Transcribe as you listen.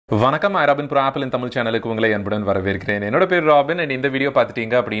வணக்கம் iRobinPro apple இன் தமிழ் சேனலுக்கு உங்களை அன்புடன் வரவேற்கிறேன். என்னோட பேர் ராபின் அண்ட் இந்த வீடியோ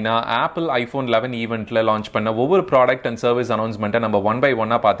பார்த்துட்டீங்க அப்படின்னா ஆப்பிள் ஐஃபோன் 11 ஈவெண்ட்டில் லான்ச் பண்ண ஒவ்வொரு ப்ராடக்ட் அண்ட் சர்வீஸ் அனௌன்ஸ்மெண்ட்டை நம்ம ஒன் பை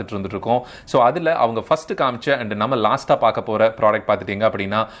ஒன்னாக பார்த்துட்டு இருந்துருக்கோம். ஸோ அதில் அவங்க ஃபர்ஸ்ட் காமிச்ச அண்ட் நம்ம லாஸ்ட்டாக பார்க்க போகிற ப்ராடக்ட் பார்த்துட்டீங்க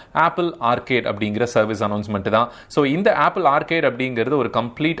அப்படின்னா ஆப்பிள் ஆர்கேட் அப்படிங்கிற சர்வீஸ் அனௌன்ஸ்மெண்ட் தான். ஸோ இந்த ஆப்பிள் ஆர்கேட் அப்படிங்கிறது ஒரு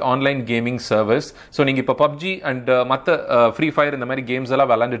complete online gaming service. So நீங்கள் இப்போ பப்ஜி அண்ட் மற்ற ஃப்ரீ ஃபயர் இந்த மாதிரி கேம்ஸ்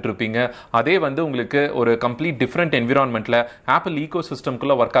எல்லாம் விளாண்டுட்டு இருப்பீங்க. அதே வந்து உங்களுக்கு ஒரு complete different என்விரான்மெண்ட்டில் apple ego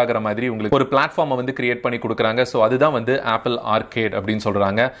சிஸ்டம்குள்ளே work ஆகிற மாதிரி உங்களுக்கு ஒரு பிளாட்ஃபார்மை வந்து கிரியேட் பண்ணி கொடுக்குறாங்க. ஸோ அதுதான் வந்து ஆப்பிள் ஆர்கேட் அப்படின்னு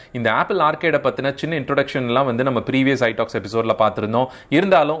சொல்றாங்க. இந்த ஆப்பிள் ஆர்கேடை பத்தின சின்ன இன்ட்ரோடக்ஷன்லாம் வந்து நம்ம ப்ரீவியஸ் ஐடாக்ஸ் எபிசோட்ல பார்த்திருந்தோம்.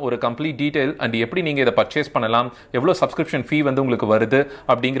 இருந்தாலும் ஒரு கம்ப்ளீட் டீடைல் அண்ட் எப்படி நீங்க இதை பர்ச்சேஸ் பண்ணலாம், எவ்வளவு சப்ஸ்கிரிப்ஷன் ஃபீ வந்து உங்களுக்கு வருது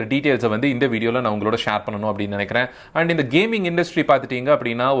அப்படிங்கிற டீடைல்ஸை வந்து இந்த வீடியோல நான் உங்களோட ஷேர் பண்ணணும் அப்படின்னு நினைக்கிறேன். அண்ட் இந்த கேமிங் இண்டஸ்ட்ரி பார்த்துட்டீங்க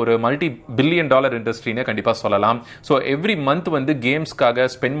அப்படின்னா ஒரு $multi-billion இண்டஸ்ட்ரின்னு கண்டிப்பா சொல்லலாம். ஸோ எவ்ரி மந்த் வந்து கேம்ஸ்க்காக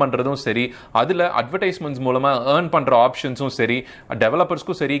ஸ்பெண்ட் பண்றதும் சரி, அதுல அட்வர்டைஸ்மெண்ட்ஸ் மூலமா ஏர்ன் பண்ற ஆப்ஷன்ஸும் சரி,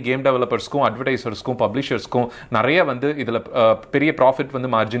 டெவலப்பர்ஸ்க்கும் சரி, கேம் டெவலப்பர்ஸ்க்கும் அட்வர்டைசர்ஸ்க்கும் பப்ளிஷர்ஸ்க்கும் நிறைய வந்து இதுல பெரிய ப்ராஃபிட் வந்து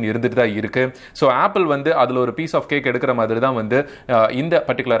மார்ஜின் இருந்துட்டு தான் இருக்கு. ஸோ ஆப்பிள் வந்து அதுல ஒரு பீஸ் ஆஃப் கேக் எடுக்கிற மாதிரி தான் வந்து இந்த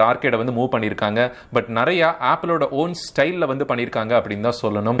பர்டிகுலர் ஆர்கேடை வந்து மூவ் பண்ணியிருக்காங்க. பட் நிறைய ஆப்பிளோட ஓன் ஸ்டைல்ல வந்து பண்ணியிருக்காங்க அப்படின்னு தான்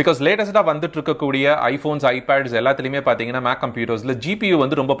சொல்லணும். பிகாஸ் லேட்டஸ்டா வந்துட்டு இருக்கக்கூடிய ஐபோன்ஸ், ஐபேட்ஸ் எல்லாத்துலயுமே பாத்தீங்கன்னா மேக் கம்ப்யூட்டர்ஸ்ல ஜிபியூ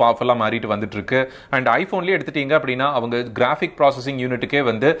வந்து ரொம்ப பவர்ஃபுல்லா மாறிட்டு வந்துட்டு இருக்கு. அண்ட் ஐபோன்லயே எடுத்துட்டீங்க அப்படின்னா அவங்க கிராஃபிக் ப்ராசஸிங் யூனிட்டுக்கே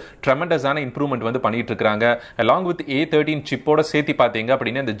வந்து ட்ரெமெண்டஸான இம்ப்ரூவ்மெண்ட் வந்து பண்ணிட்டு இருக்காங்க. அலாங் வித் A13 சிப்போட சேர்த்து பாத்தீங்க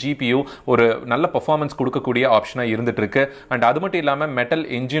அப்படின்னா இந்த ஜிபியூ ஒரு நல்ல பெர்ஃபார்மன்ஸ் கொடுக்கக்கூடிய ஆப்ஷனா இருந்துட்டு இருக்கு. அண்ட் அது மட்டும் இல்லாம மெட்டல்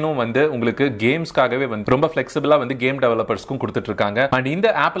என்ஜினும் வந்து உங்களுக்கு கேம்ஸ்க்காகவே வந்து ரொம்ப ஃபிளெக்சிபிளா வந்து கேம் டெவலப்பர்ஸ்க்கும் கொடுத்துட்டு இருக்காங்க. அண்ட் இந்த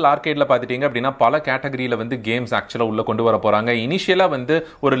ஆப்பிள் ஆர்கேட்ல பாத்துட்டீங்க அப்படின்னா பல கேட்டகரியில வந்து கேம்ஸ் ஆக்சுவலா உள்ள கொண்டு வர போறாங்க. இனிஷியலா வந்து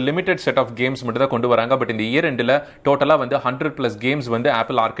ஒரு லிமிடெட் செட் ஆஃப் கேம்ஸ் மட்டும் தான் கொண்டு வராங்க. பட் இந்த இயர் எண்ட்ல டோட்டலா வந்து 100+ கேம்ஸ் வந்து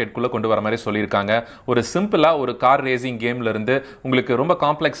ஆப்பிள் ஆர்கேட்குள்ள கொண்டு வர மாதிரி சொல்லியிருக்காங்க. ஒரு சிம்பிளா ஒரு கார் ரேசிங் கேம்ல இருந்து உங்களுக்கு ரொம்ப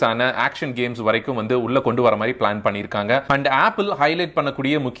காம்ப்ளெக்ஸான ஆக்ஷன் கேம்ஸ் வரைக்கும் வந்து உள்ள கொண்டு வர மாதிரி பிளான் பண்ணியிருக்காங்க. அண்ட் ஆப்பிள் ஹைலைட்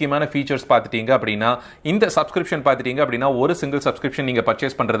பண்ணக்கூடிய முக்கியமான ஃபீச்சர்ஸ் பார்த்துட்டீங்க அப்படின்னா இந்த சப்ஸ்கிரிப்ஷன் பார்த்துட்டீங்க அப்படின்னா ஒரு சிங்கிள் சப்ஸ்கிரிப்ஷன் நீங்க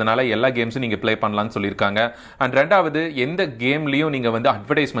பர்ச்சேஸ் பண்றதுனால எல்லா கேம்ஸும் நீங்க ப்ளே பண்ணலாம்னு சொல்லியிருக்காங்க. அண்ட் ரெண்டாவது எந்த கேம்லயும் நீங்க வந்து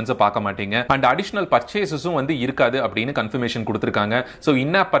அட்வர்டைஸ்மெண்ட்ஸ் பார்க்க மாட்டீங்க. அண்ட் அடிஷனல் பர்ச்சேஸஸும் வந்து இருக்காது அப்படின்னு கன்ஃபர்மேஷன் கொடுத்திருக்காங்க. ஸோ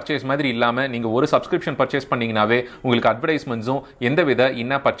இன்-ஆப் பர்ச்சேஸ் மாதிரி இல்லாம நீங்க ஒரு சப்ஸ்கிரிப்ஷன் பர்ச்சேஸ் பண்ணீங்கனாவே உங்களுக்கு அட்வர்டைஸ்மெண்ட்ஸும் எந்தவித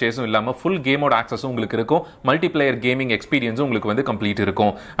இன்-ஆப் பர்ச்சேஸும் இல்லாம ஃபுல் கேமோட ஆக்சஸும் உங்களுக்கு இருக்கும். மல்டிபிளேயர் கேமிங் எக்ஸ்பீரியன்ஸும் உங்களுக்கு வந்து கம்ப்ளீட்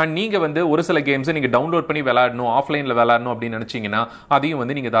இருக்கும். அண்ட் நீங்க வந்து ஒரு சில கேம்ஸ் நீங்க டவுன்லோட் பண்ணி விளையாடணும், ஆஃப்லைன்ல விளையாடணும் அப்படின்னு நினைச்சீங்கன்னா அதையும்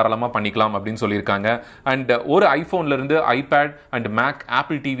வந்து நீங்க தாராளமா பண்ணிக்கலாம் அப்படின்னு சொல்லியிருக்காங்க. அண்ட் ஒரு ஐபோன்ல இருந்து iPad and make,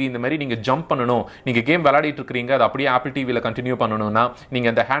 apple TV இந்த மாதிரி நீங்க ஜம்ப் பண்ணணும், நீங்க கேம் விளையாடிட்டு இருக்கீங்க, அது அப்படியே ஆப்பிள் டிவில கண்டினியூ பண்ணணும்னா நீங்க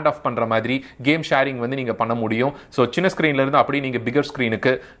அந்த ஹேண்ட் ஆஃப் பண்ற மாதிரி கேம் ஷேரிங் வந்து நீங்க பண்ண முடியும். ஸோ சின்ன ஸ்கிரீன்ல இருந்து அப்படியே நீங்க பிகர்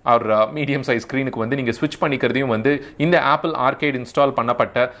ஸ்கிரீனுக்கு ஆர் மீடியம் சைஸ் ஸ்கிரீனுக்கு வந்து நீங்க ஸ்விட்ச் பண்ணிக்கிறதையும் வந்து இந்த ஆப்பிள் ஆர்கேட் இன்ஸ்டால்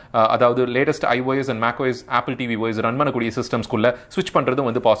பண்ணப்பட்ட அதாவது latest iOS and macOS apple TV OS run பண்ணக்கூடிய சிஸ்டம்ஸ்குள்ள ஸ்விட்ச் பண்றதும்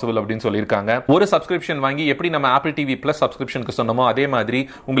வந்து பாசிபிள் அப்படின்னு சொல்லியிருக்காங்க. ஒரு சப்ஸ்கிரிப்ஷன் வாங்கி எப்படி நம்ம ஆப்பிள் டிவி பிளஸ் சப்ஸ்கிரிப்ஷனுக்கு சொன்னோமோ அதே மாதிரி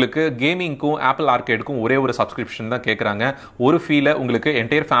உங்களுக்கு கேமிங்க்கும் ஆப்பிள் ஆர்கேடுக்கும் ஒரே ஒரு சப்ஸ்கிரிப்ஷன் தான் கேட்கறாங்க. ஒரு ஃபீல உங்களுக்கு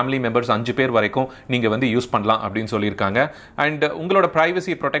என்டையர் ஃபேமிலி மெம்பர்ஸ் 5 பேர் வரைக்கும் நீங்க வந்து யூஸ் பண்ணலாம் அப்படின்னு சொல்லியிருக்காங்க. அண்ட் உங்களோட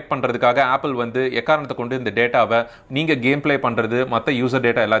பிரைவசி ப்ரொடெக்ட் பண்றதுக்காக ஆப்பிள் வந்து எக்காரணத்தை கொண்டு இந்த டேட்டாவை நீங்க கேம் பிளே பண்றது மற்ற யூசர்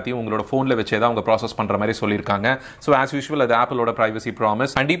டேட்டா எல்லாத்தையும் உங்களோட போன்ல வச்சே தான் அவங்க ப்ராசஸ் பண்ற மாதிரி சொல்லியிருக்காங்க. ஸோ ஆஸ் யூஷுவல் அது ஆப்பிளோட பிரைவசி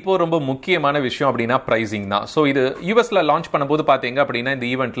ப்ராமிஸ். அண்ட் இப்போ ரொம்ப முக்கியமான விஷயம் அப்படின்னா பிரைசிங் தான். ஸோ இது யூஎஸ்ல லான்ச் பண்ணும்போது பாத்தீங்க அப்படின்னா இந்த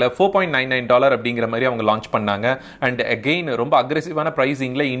ஈவெண்ட்ல $4.99 அப்படிங்கிற மாதிரி அவங்க லான்ச் பண்ணாங்க. அண்ட் அகெயின் ரொம்ப அக்ரெசிவான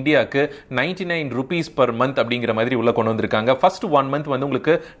பிரைசிங்ல இந்தியாவுக்கு ₹99 பர் மந்த் அப்படிங்கிற மாதிரி உள்ள கொண்டு வந்திருக்காங்க. ஃபர்ஸ்ட் 1 மந்த் வந்து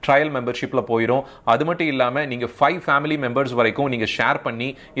உங்களுக்கு ட்ரையல் மெம்பர்ஷிப்ல போயிடும். அது மட்டும் இல்லாம நீங்க 5 ஃபேமிலி மெம்பர்ஸ் வரைக்கும் நீங்க ஷேர் பண்ணி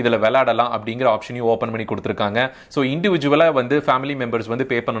இதுல விளையாடலாம் அப்படிங்கிற ஆப்ஷனையும் ஓபன் பண்ணி கொடுத்திருக்காங்க. ஸோ இண்டிவிஜுவலா வந்து ஃபேமிலி மெம்பர்ஸ் வந்து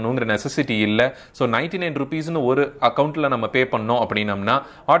பே பண்ணணுங்கிற நெசசிட்டி இல்ல. ஸோ $99 ஒரு அக்கௌண்ட்ல நம்ம பே பண்ணோம் அப்படின்னம்னா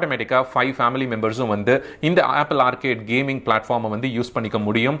ஆட்டோமேட்டிக்கா 5 ஃபேமிலி மெம்பர்ஸும் வந்து இந்த ஆப்பிள் ஆர்கேட் கேமிங் பிளாட்ஃபார்மை வந்து யூஸ் பண்ணிக்க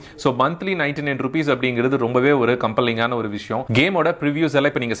முடியும். ஸோ மந்த்லி $99 அப்படிங்கிறது ரொம்பவே ஒரு கம்பெல்லிங்கான ஒரு விஷயம். கேமோட ப்ரிவியூஸ்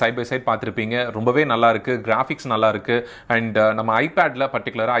எல்லாம் இப்போ நீங்க சைட் பை சைட் பார்த்திருப்பீங்க. ரொம்பவே நல்லா இருக்கு, கிராஃபிக்ஸ் நல்லா இருக்கு. அண்ட் நம்ம ஐபேட்ல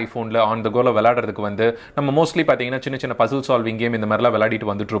பர்டிகுலரா ஐபோன்ல ஆன் த கோல விளையாடுறதுக்கு வந்து நம்ம மோஸ்ட்லி பாத்தீங்கன்னா சின்ன சின்ன பசில் சால்விங் கேம் இந்த மாதிரிலாம் விளையாடிட்டு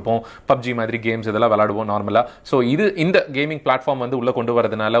வந்துட்டு இருப்போம். பப்ஜி மாதிரி கேம்ஸ் இதெல்லாம் விளையாடுவோம் நார்மலா. ஸோ இந்த கேமிங் பிளாட்ஃபார்ம் வந்து உள்ள கொண்டு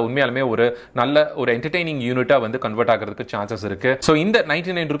வரதுனால உண்மையாலுமே ஒரு நல்ல ஒரு என்டர்டெய்னிங் யூனிட்டா வந்து கன்வெர்ட் ஆகிறதுக்கு சான்சஸ் இருக்கு. ஸோ இந்த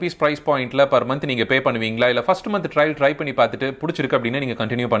 $99 பிரைஸ் பாயிண்ட்ல பர் மந்த் நீங்க பே பண்ணுவீங்களா, இல்ல ஃபர்ஸ்ட் மந்த் ட்ரையல் ட்ரை பண்ணி பார்த்துட்டு பிடிச்சிருக்கு அப்படின்னா நீங்க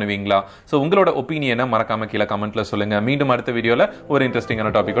கண்டினியூ பண்ணுவீங்களா? ஸோ உங்களோட ஒப்பீனியனை மறக்காம கீழே கமெண்ட்ல சொல்லுங்க. மீண்டும் அடுத்த வீடியோல ஒரு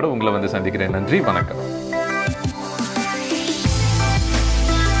இன்ட்ரெஸ்டிங்கான டாபிக்கோட உங்களை வந்து சந்திக்கிறேன். நன்றி, வணக்கம்.